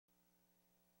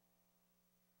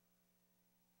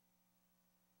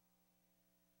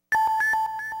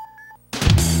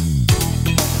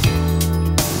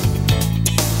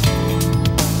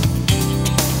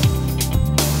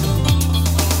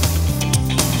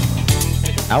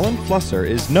Alan Flusser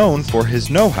is known for his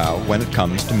know-how when it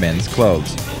comes to men's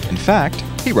clothes. In fact,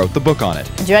 he wrote the book on it.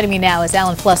 Joining me now is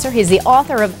Alan Flusser. He's the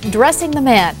author of Dressing the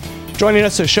Man. Joining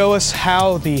us to show us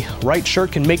how the right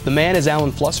shirt can make the man is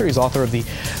Alan Flusser. He's author of the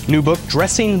new book,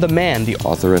 Dressing the Man. The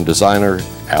author and designer,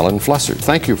 Alan Flusser.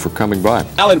 Thank you for coming by.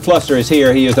 Alan Flusser is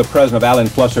here. He is the president of Alan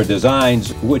Flusser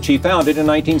Designs, which he founded in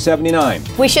 1979.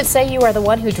 We should say you are the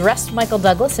one who dressed Michael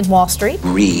Douglas in Wall Street.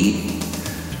 Greed,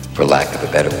 for lack of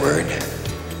a better word,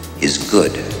 is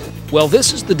good. Well,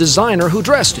 this is the designer who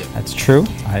dressed him. That's true.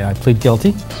 I plead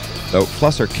guilty. Though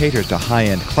Flusser caters to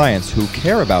high-end clients who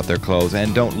care about their clothes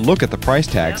and don't look at the price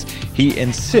tags, he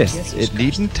insists it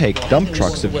needn't take dump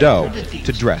trucks of dough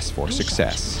to dress for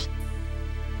success.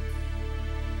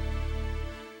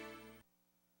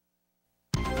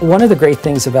 One of the great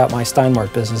things about my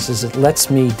Steinmart business is it lets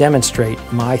me demonstrate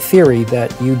my theory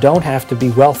that you don't have to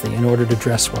be wealthy in order to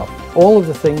dress well. All of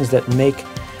the things that make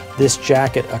this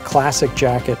jacket a classic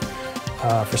jacket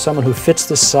for someone who fits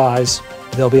this size,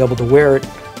 they'll be able to wear it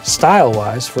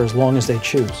style-wise for as long as they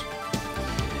choose.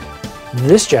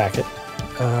 This jacket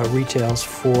retails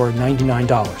for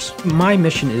 $99. My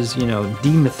mission is,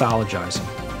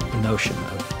 demythologizing the notion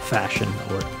of fashion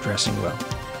or dressing well.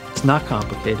 It's not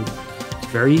complicated. It's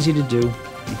very easy to do.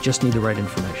 You just need the right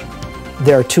information.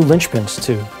 There are two linchpins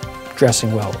to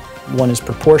dressing well. One is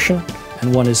proportion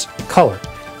and one is color.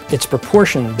 It's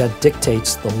proportion that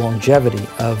dictates the longevity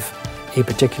of a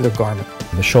particular garment.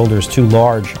 The shoulder is too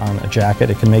large on a jacket,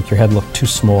 it can make your head look too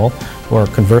small, or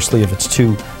conversely, if it's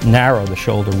too narrow, the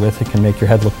shoulder width, it can make your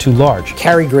head look too large.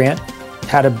 Cary Grant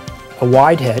had a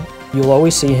wide head. You'll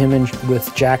always see him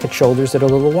with jacket shoulders that are a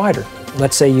little wider.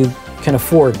 Let's say you can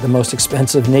afford the most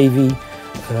expensive navy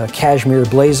cashmere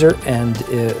blazer and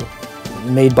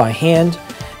made by hand,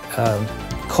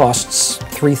 costs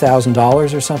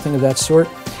 $3,000 or something of that sort,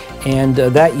 and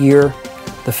that year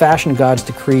the fashion gods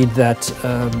decreed that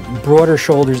broader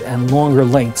shoulders and longer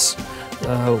lengths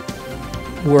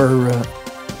were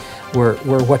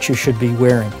what you should be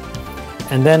wearing.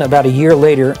 And then about a year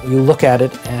later, you look at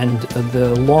it and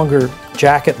the longer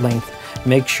jacket length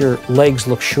makes your legs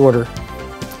look shorter.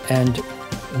 And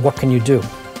what can you do?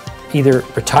 Either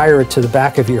retire it to the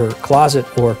back of your closet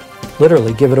or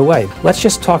literally give it away. Let's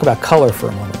just talk about color for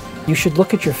a moment. You should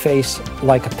look at your face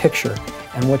like a picture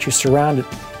and what you surround it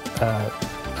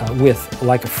with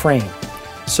like a frame.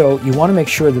 So you want to make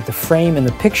sure that the frame and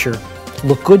the picture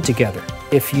look good together.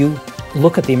 If you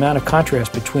look at the amount of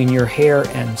contrast between your hair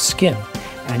and skin,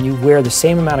 and you wear the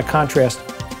same amount of contrast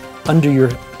under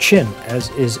your chin as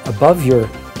is above your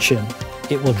chin,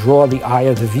 it will draw the eye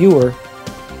of the viewer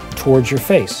towards your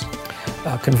face.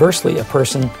 Conversely, a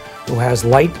person who has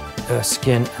light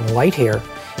skin and light hair,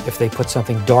 if they put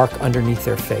something dark underneath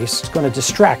their face, it's going to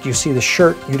distract. You see the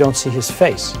shirt, you don't see his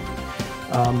face.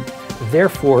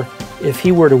 Therefore, if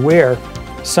he were to wear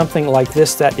something like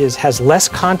this that has less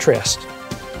contrast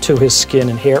to his skin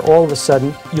and hair, all of a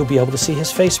sudden you'll be able to see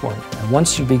his face more. And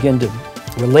once you begin to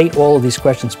relate all of these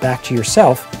questions back to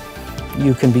yourself,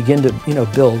 you can begin to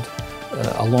build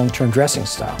a long-term dressing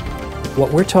style.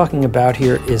 What we're talking about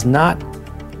here is not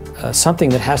something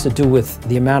that has to do with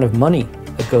the amount of money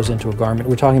that goes into a garment.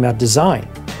 We're talking about design.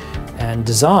 And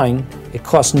design, it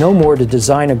costs no more to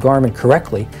design a garment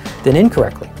correctly than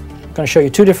incorrectly. I'm going to show you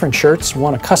two different shirts,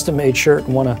 one a custom-made shirt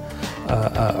and one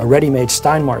a ready-made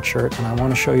Steinmart shirt, and I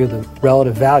want to show you the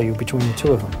relative value between the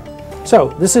two of them. So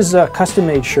this is a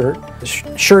custom-made shirt. The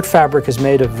shirt fabric is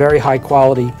made of very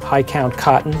high-quality, high-count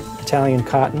cotton, Italian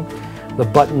cotton. The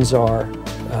buttons are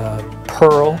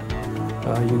pearl.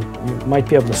 You might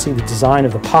be able to see the design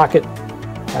of the pocket.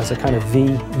 It has a kind of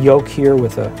V yoke here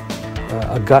with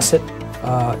a gusset.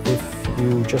 If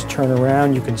you just turn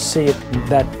around, you can see it.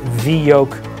 That V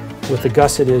yoke with the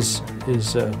gusset is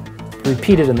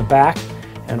repeated in the back,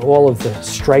 and all of the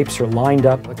stripes are lined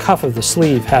up. The cuff of the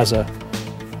sleeve has a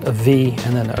V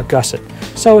and then a gusset.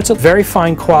 So it's a very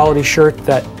fine quality shirt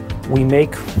that we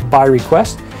make by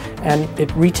request, and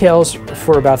it retails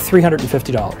for about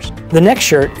 $350. The next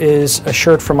shirt is a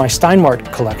shirt from my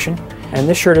Steinmart collection, and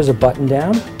this shirt is a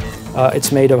button-down.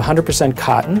 It's made of 100%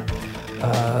 cotton.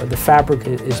 The fabric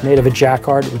is made of a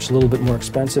jacquard, which is a little bit more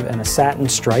expensive, and a satin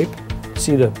stripe.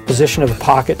 See the position of the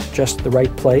pocket, just the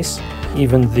right place.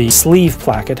 Even the sleeve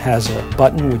placket has a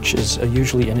button, which is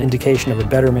usually an indication of a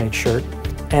better made shirt.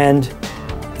 And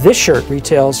this shirt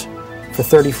retails for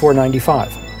 $34.95.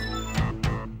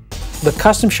 The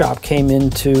custom shop came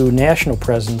into national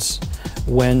presence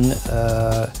when,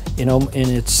 in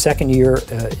its second year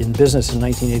in business in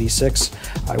 1986,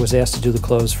 I was asked to do the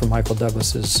clothes for Michael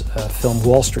Douglas's film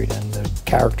Wall Street, and the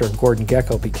character Gordon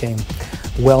Gekko became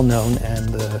well known,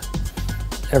 and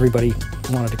everybody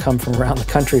wanted to come from around the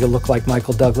country to look like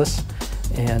Michael Douglas.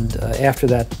 And after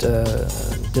that,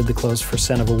 did the clothes for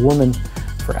Scent of a Woman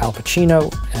for Al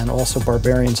Pacino, and also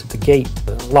Barbarians at the Gate.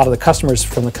 A lot of the customers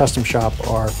from the custom shop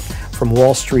are from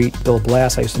Wall Street. Bill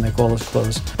Blass, I used to make all his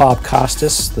clothes. Bob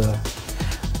Costas, the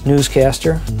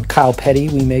newscaster. And Kyle Petty,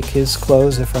 we make his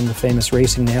clothes. They're from the famous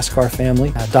racing NASCAR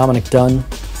family. Dominic Dunn.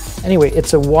 Anyway,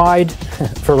 it's a wide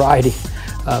variety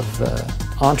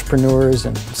of entrepreneurs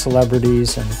and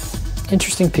celebrities and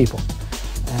interesting people.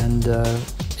 And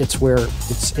it's where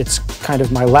it's kind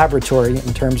of my laboratory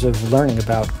in terms of learning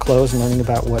about clothes and learning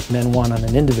about what men want on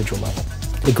an individual level.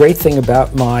 The great thing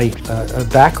about my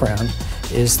background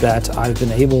is that I've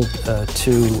been able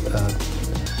to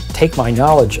take my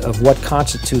knowledge of what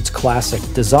constitutes classic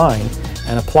design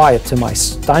and apply it to my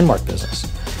Steinmart business.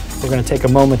 We're going to take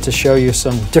a moment to show you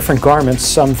some different garments,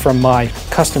 some from my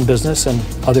custom business and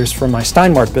others from my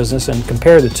Steinmart business, and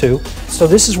compare the two. So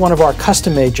this is one of our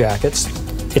custom-made jackets.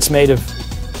 It's made of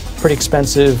pretty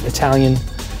expensive Italian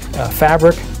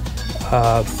fabric.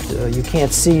 You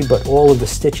can't see, but all of the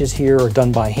stitches here are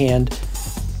done by hand.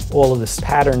 All of the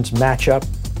patterns match up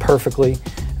perfectly.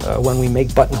 When we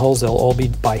make buttonholes, they'll all be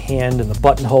by hand, and the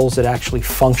buttonholes that actually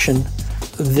function.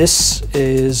 This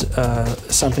is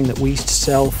something that we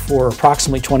sell for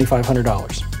approximately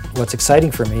 $2,500. What's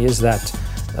exciting for me is that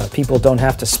people don't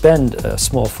have to spend a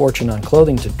small fortune on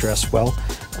clothing to dress well.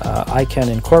 I can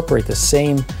incorporate the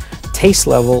same taste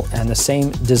level and the same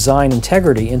design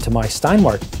integrity into my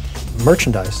Steinmart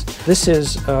merchandise. This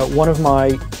is one of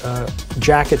my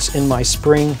jackets in my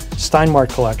spring Steinmart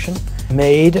collection,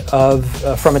 made of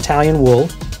from Italian wool.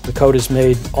 The coat is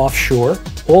made offshore.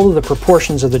 All of the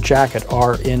proportions of the jacket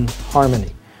are in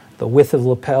harmony. The width of the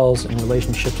lapels in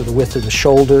relationship to the width of the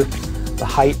shoulder, the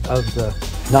height of the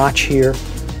notch here,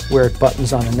 where it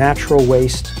buttons on a natural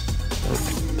waist,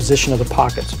 the position of the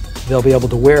pockets. They'll be able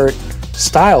to wear it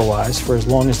style-wise for as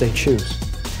long as they choose.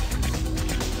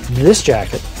 This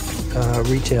jacket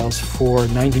retails for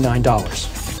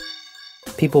 $99.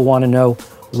 People want to know,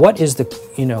 what is the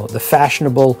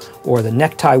fashionable or the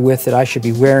necktie width that I should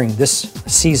be wearing this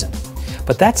season?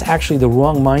 But that's actually the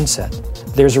wrong mindset.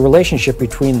 There's a relationship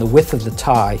between the width of the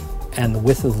tie and the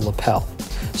width of the lapel.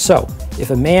 So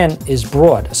if a man is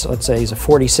broad, so let's say he's a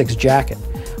 46 jacket,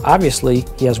 obviously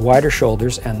he has wider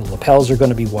shoulders and the lapels are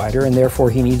going to be wider, and therefore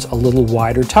he needs a little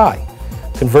wider tie.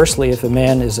 Conversely, if a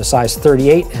man is a size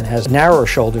 38 and has narrower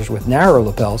shoulders with narrower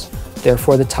lapels,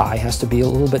 therefore the tie has to be a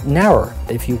little bit narrower.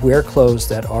 If you wear clothes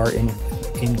that are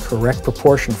in correct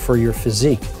proportion for your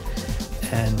physique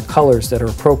and colors that are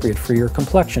appropriate for your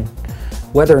complexion,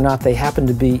 whether or not they happen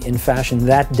to be in fashion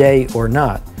that day or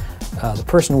not, the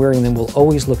person wearing them will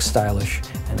always look stylish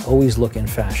and always look in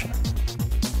fashion.